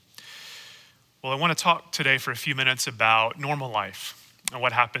Well, I want to talk today for a few minutes about normal life and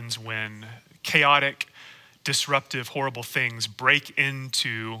what happens when chaotic, disruptive, horrible things break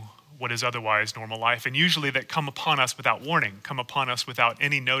into what is otherwise normal life. And usually that come upon us without warning, come upon us without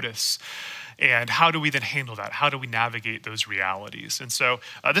any notice. And how do we then handle that? How do we navigate those realities? And so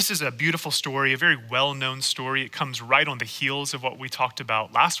this is a beautiful story, a very well-known story. It comes right on the heels of what we talked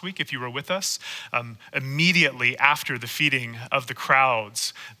about last week, if you were with us. Immediately after the feeding of the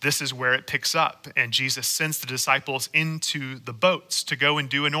crowds, this is where it picks up. And Jesus sends the disciples into the boats to go and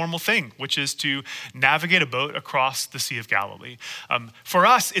do a normal thing, which is to navigate a boat across the Sea of Galilee. For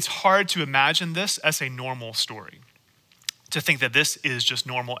us, it's hard to imagine this as a normal story, to think that this is just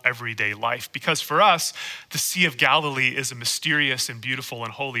normal everyday life. Because for us, the Sea of Galilee is a mysterious and beautiful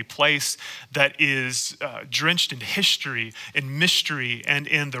and holy place that is drenched in history, in mystery, and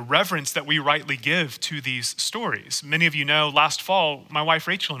in the reverence that we rightly give to these stories. Many of you know, last fall, my wife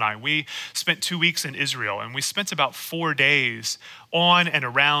Rachel and I, we spent 2 weeks in Israel, and we spent about 4 days on and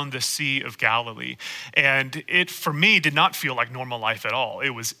around the Sea of Galilee. And it, for me, did not feel like normal life at all. It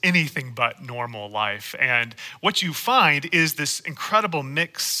was anything but normal life. And what you find is this incredible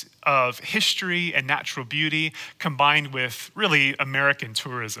mix of history and natural beauty combined with really American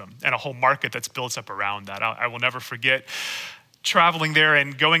tourism and a whole market that's built up around that. I will never forget traveling there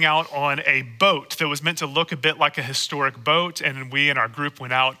and going out on a boat that was meant to look a bit like a historic boat. And we and our group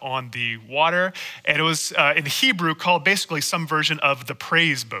went out on the water. And it was in Hebrew called basically some version of the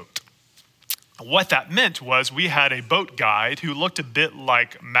praise boat. What that meant was we had a boat guide who looked a bit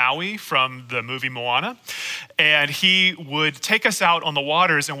like Maui from the movie Moana. And he would take us out on the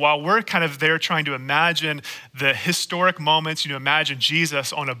waters. And while we're kind of there trying to imagine the historic moments, imagine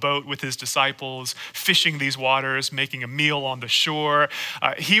Jesus on a boat with his disciples, fishing these waters, making a meal on the shore.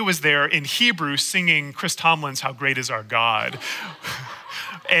 He was there in Hebrew singing Chris Tomlin's How Great Is Our God.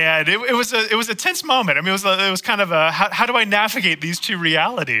 And it was a tense moment. I mean, it was kind of a, how do I navigate these two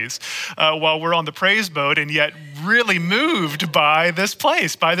realities while we're on the praise boat and yet really moved by this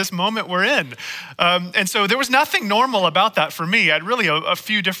place, by this moment we're in. And so there was nothing normal about that for me at really a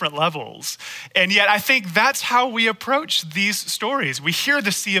few different levels. And yet I think that's how we approach these stories. We hear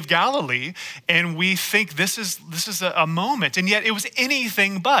the Sea of Galilee and we think this is a moment. And yet it was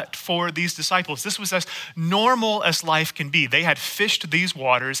anything but for these disciples. This was as normal as life can be. They had fished these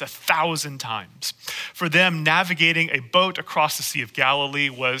waters 1,000 times. For them, navigating a boat across the Sea of Galilee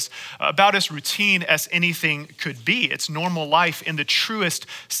was about as routine as anything could be. It's normal life in the truest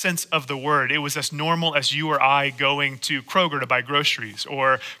sense of the word. It was as normal as you or I going to Kroger to buy groceries,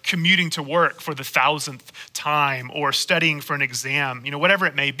 or commuting to work for the 1,000th time, or studying for an exam, whatever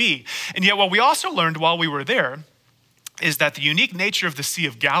it may be. And yet what we also learned while we were there is that the unique nature of the Sea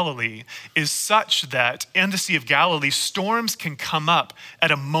of Galilee is such that in the Sea of Galilee, storms can come up at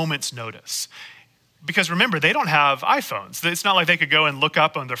a moment's notice. Because remember, they don't have iPhones. It's not like they could go and look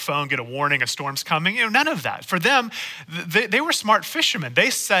up on their phone, get a warning, a storm's coming. None of that. For them, they were smart fishermen. They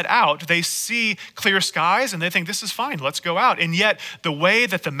set out, they see clear skies, and they think, this is fine, let's go out. And yet, the way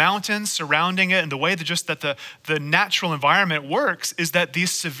that the mountains surrounding it and the way that the natural environment works is that these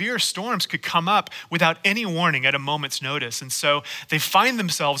severe storms could come up without any warning at a moment's notice. And so they find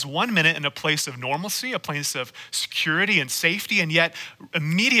themselves 1 minute in a place of normalcy, a place of security and safety, and yet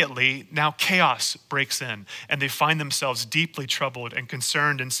immediately now chaos breaks in, and they find themselves deeply troubled and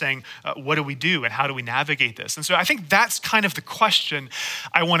concerned and saying, what do we do and how do we navigate this? And so I think that's kind of the question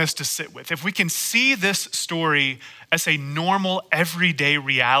I want us to sit with. If we can see this story as a normal, everyday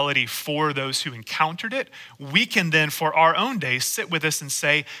reality for those who encountered it, we can then, for our own day, sit with this and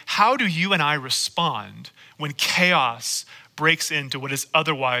say, how do you and I respond when chaos breaks into what is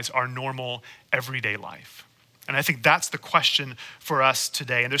otherwise our normal, everyday life? And I think that's the question for us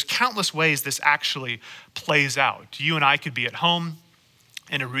today. And there's countless ways this actually plays out. You and I could be at home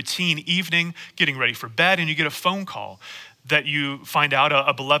in a routine evening, getting ready for bed, and you get a phone call that you find out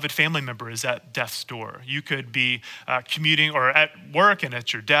a beloved family member is at death's door. You could be commuting or at work and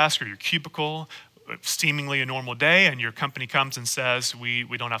at your desk or your cubicle, seemingly a normal day, and your company comes and says, we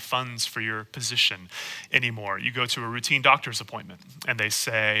don't have funds for your position anymore. You go to a routine doctor's appointment and they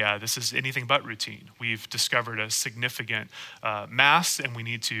say, this is anything but routine. We've discovered a significant mass and we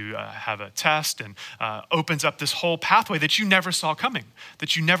need to have a test, and opens up this whole pathway that you never saw coming,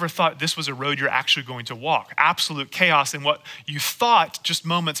 that you never thought this was a road you're actually going to walk. Absolute chaos in what you thought just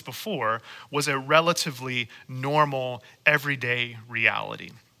moments before was a relatively normal, everyday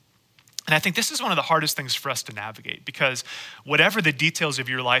reality. And I think this is one of the hardest things for us to navigate, because whatever the details of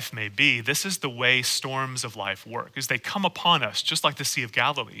your life may be, this is the way storms of life work, is they come upon us just like the Sea of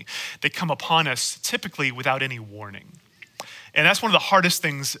Galilee. They come upon us typically without any warning. And that's one of the hardest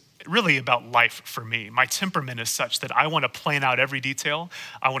things really about life for me. My temperament is such that I want to plan out every detail.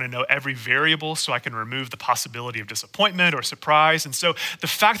 I want to know every variable so I can remove the possibility of disappointment or surprise. And so the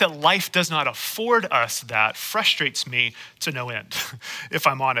fact that life does not afford us that frustrates me to no end, if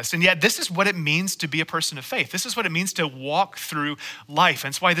I'm honest. And yet this is what it means to be a person of faith. This is what it means to walk through life.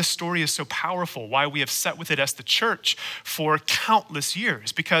 And it's why this story is so powerful, why we have sat with it as the church for countless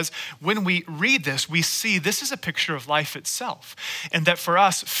years. Because when we read this, we see this is a picture of life itself. And that for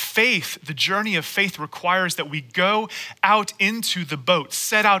us, faith, the journey of faith requires that we go out into the boat,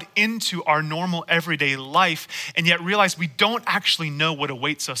 set out into our normal everyday life, and yet realize we don't actually know what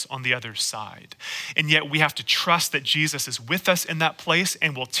awaits us on the other side. And yet we have to trust that Jesus is with us in that place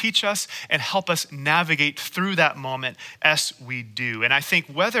and will teach us and help us navigate through that moment as we do. And I think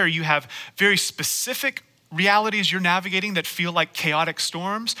whether you have very specific realities you're navigating that feel like chaotic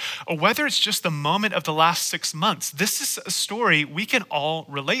storms, or whether it's just the moment of the last 6 months, this is a story we can all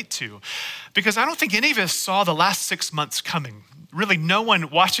relate to. Because I don't think any of us saw the last 6 months coming. Really, no one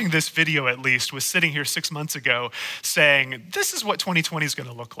watching this video, at least, was sitting here 6 months ago saying, this is what 2020 is going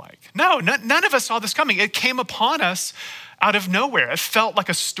to look like. No, none of us saw this coming. It came upon us out of nowhere. It felt like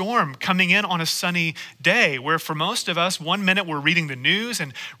a storm coming in on a sunny day, where for most of us, 1 minute we're reading the news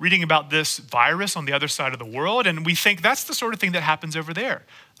and reading about this virus on the other side of the world, and we think that's the sort of thing that happens over there.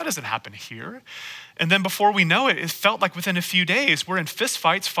 That doesn't happen here. And then before we know it, it felt like within a few days, we're in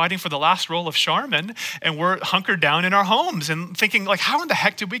fistfights fighting for the last roll of Charmin, and we're hunkered down in our homes and thinking, like, how in the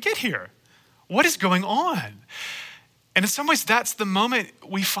heck did we get here? What is going on? And in some ways, that's the moment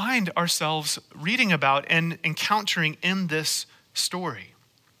we find ourselves reading about and encountering in this story,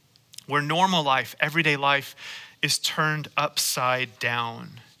 where normal life, everyday life, is turned upside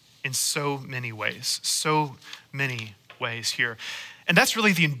down in so many ways here. And that's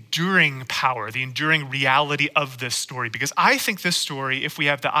really the enduring power, the enduring reality of this story, because I think this story, if we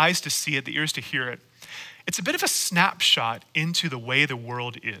have the eyes to see it, the ears to hear it, it's a bit of a snapshot into the way the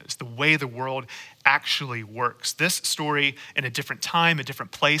world is, the way the world actually works. This story, in a different time, a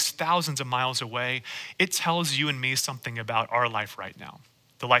different place, thousands of miles away, it tells you and me something about our life right now,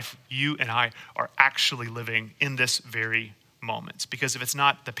 the life you and I are actually living in this very moment. Because if it's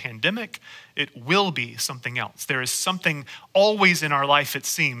not the pandemic, it will be something else. There is something always in our life, it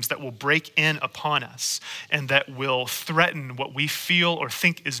seems, that will break in upon us and that will threaten what we feel or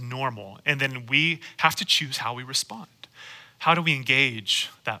think is normal. And then we have to choose how we respond. How do we engage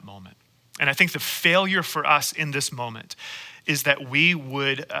that moment? And I think the failure for us in this moment is that we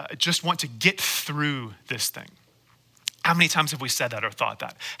would just want to get through this thing. How many times have we said that or thought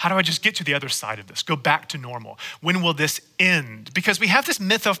that? How do I just get to the other side of this? Go back to normal. When will this end? Because we have this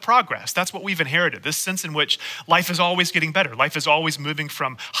myth of progress. That's what we've inherited, this sense in which life is always getting better. Life is always moving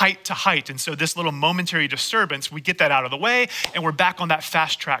from height to height. And so this little momentary disturbance, we get that out of the way and we're back on that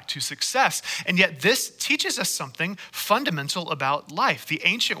fast track to success. And yet this teaches us something fundamental about life. The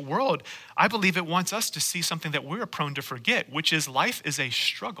ancient world, I believe it wants us to see something that we're prone to forget, which is life is a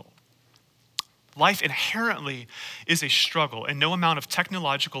struggle. Life inherently is a struggle, and no amount of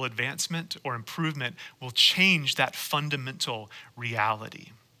technological advancement or improvement will change that fundamental reality.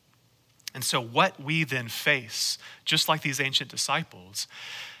 And so what we then face, just like these ancient disciples,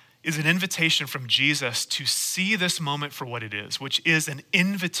 is an invitation from Jesus to see this moment for what it is, which is an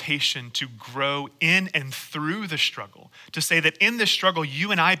invitation to grow in and through the struggle, to say that in this struggle,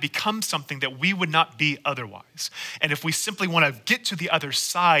 you and I become something that we would not be otherwise. And if we simply want to get to the other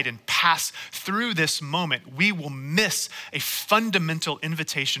side and pass through this moment, we will miss a fundamental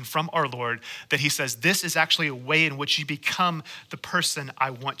invitation from our Lord that he says, this is actually a way in which you become the person I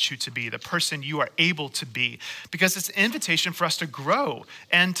want you to be, the person you are able to be, because it's an invitation for us to grow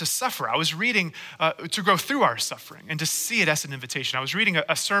and to suffer. I was reading to go through our suffering and to see it as an invitation. I was reading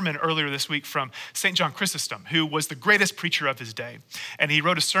a sermon earlier this week from St. John Chrysostom, who was the greatest preacher of his day. And he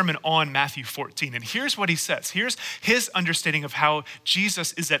wrote a sermon on Matthew 14. And here's what he says. Here's his understanding of how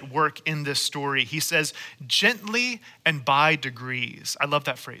Jesus is at work in this story. He says, gently and by degrees. I love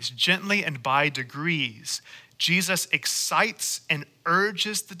that phrase. Gently and by degrees, Jesus excites and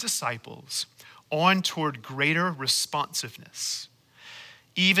urges the disciples on toward greater responsiveness,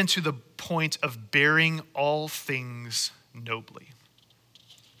 even to the point of bearing all things nobly.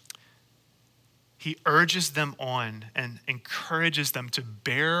 He urges them on and encourages them to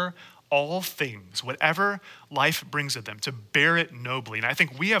bear all things, whatever life brings at them, to bear it nobly. And I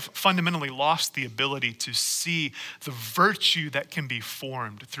think we have fundamentally lost the ability to see the virtue that can be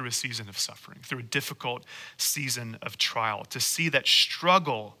formed through a season of suffering, through a difficult season of trial, to see that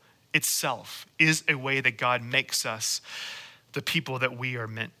struggle itself is a way that God makes us the people that we are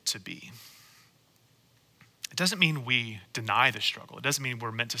meant to be. It doesn't mean we deny the struggle. It doesn't mean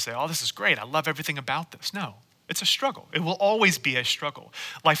we're meant to say, oh, this is great. I love everything about this. No, it's a struggle. It will always be a struggle.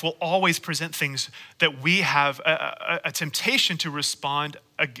 Life will always present things that we have a temptation to respond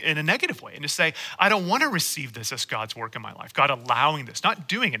in a negative way and to say, I don't want to receive this as God's work in my life. God allowing this, not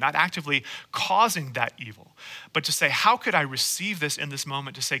doing it, not actively causing that evil, but to say, how could I receive this in this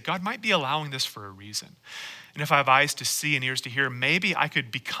moment? To say, God might be allowing this for a reason. And if I have eyes to see and ears to hear, maybe I could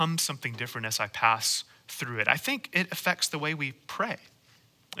become something different as I pass through it. I think it affects the way we pray,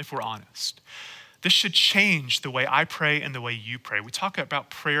 if we're honest. This should change the way I pray and the way you pray. We talk about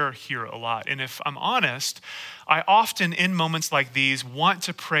prayer here a lot. And if I'm honest, I often, in moments like these, want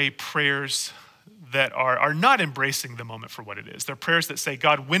to pray prayers that are not embracing the moment for what it is. They're prayers that say,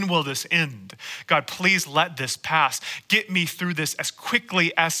 God, when will this end? God, please let this pass. Get me through this as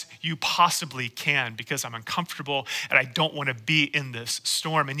quickly as you possibly can because I'm uncomfortable and I don't want to be in this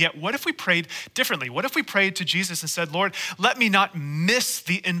storm. And yet, what if we prayed differently? What if we prayed to Jesus and said, Lord, let me not miss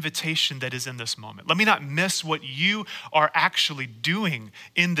the invitation that is in this moment. Let me not miss what you are actually doing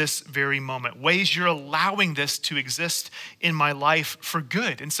in this very moment. Ways you're allowing this to exist in my life for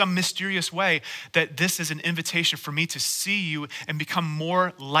good in some mysterious way, that this is an invitation for me to see you and become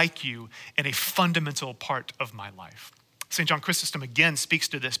more like you in a fundamental part of my life. St. John Chrysostom again speaks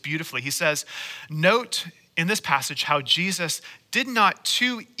to this beautifully. He says, note in this passage how Jesus did not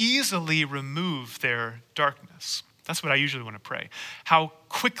too easily remove their darkness. That's what I usually want to pray. How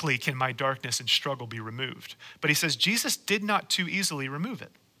quickly can my darkness and struggle be removed? But he says Jesus did not too easily remove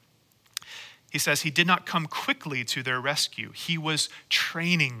it. He says he did not come quickly to their rescue. He was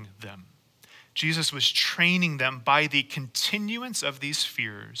training them. Jesus was training them by the continuance of these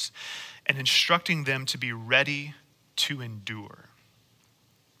fears and instructing them to be ready to endure.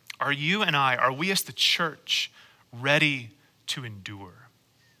 Are you and I, are we as the church ready to endure?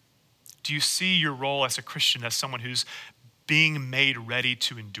 Do you see your role as a Christian as someone who's being made ready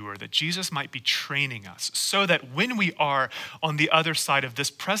to endure, that Jesus might be training us so that when we are on the other side of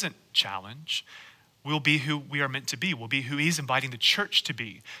this present challenge, we'll be who we are meant to be. We'll be who he's inviting the church to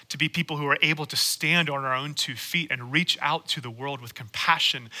be people who are able to stand on our own 2 feet and reach out to the world with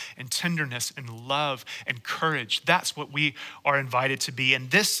compassion and tenderness and love and courage. That's what we are invited to be.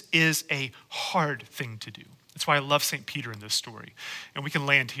 And this is a hard thing to do. That's why I love St. Peter in this story. And we can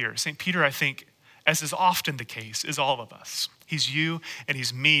land here. St. Peter, I think, as is often the case, is all of us. He's you and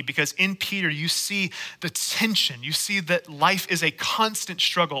he's me, because in Peter, you see the tension. You see that life is a constant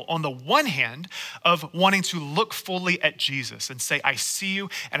struggle on the one hand of wanting to look fully at Jesus and say, I see you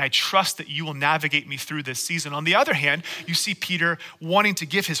and I trust that you will navigate me through this season. On the other hand, you see Peter wanting to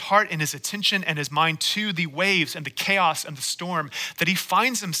give his heart and his attention and his mind to the waves and the chaos and the storm that he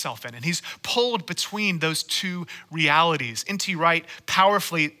finds himself in. And he's pulled between those two realities. N.T. Wright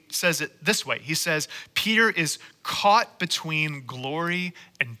powerfully says it this way. He says, Peter is caught between glory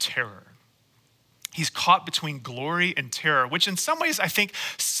and terror. He's caught between glory and terror, which in some ways I think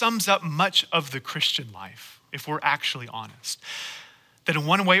sums up much of the Christian life, if we're actually honest. That in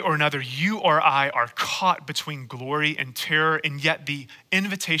one way or another, you or I are caught between glory and terror, and yet the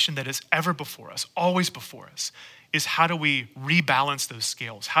invitation that is ever before us, always before us, is how do we rebalance those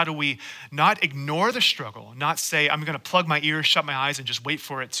scales? How do we not ignore the struggle, not say, I'm going to plug my ears, shut my eyes, and just wait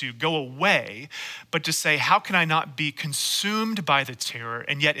for it to go away, but to say, how can I not be consumed by the terror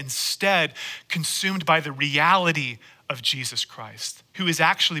and yet instead consumed by the reality of Jesus Christ, who is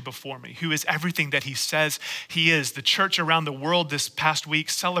actually before me, who is everything that he says he is. The church around the world this past week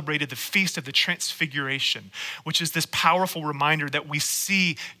celebrated the Feast of the Transfiguration, which is this powerful reminder that we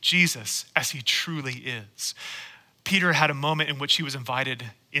see Jesus as he truly is. Peter had a moment in which he was invited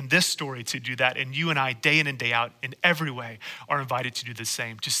in this story to do that, and you and I, day in and day out, in every way, are invited to do the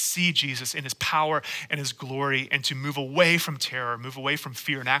same, to see Jesus in his power and his glory, and to move away from terror, move away from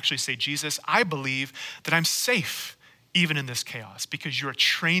fear, and actually say, Jesus, I believe that I'm safe even in this chaos, because you're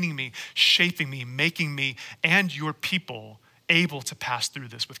training me, shaping me, making me and your people able to pass through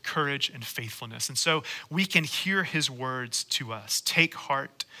this with courage and faithfulness. And so we can hear his words to us. Take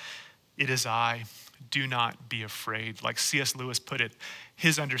heart, it is I. Do not be afraid. Like C.S. Lewis put it,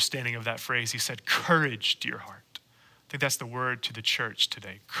 his understanding of that phrase, he said, courage, dear heart. I think that's the word to the church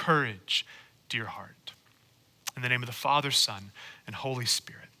today. Courage, dear heart. In the name of the Father, Son, and Holy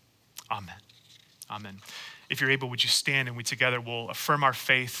Spirit. Amen. Amen. If you're able, would you stand and we together will affirm our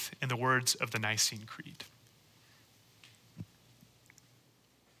faith in the words of the Nicene Creed.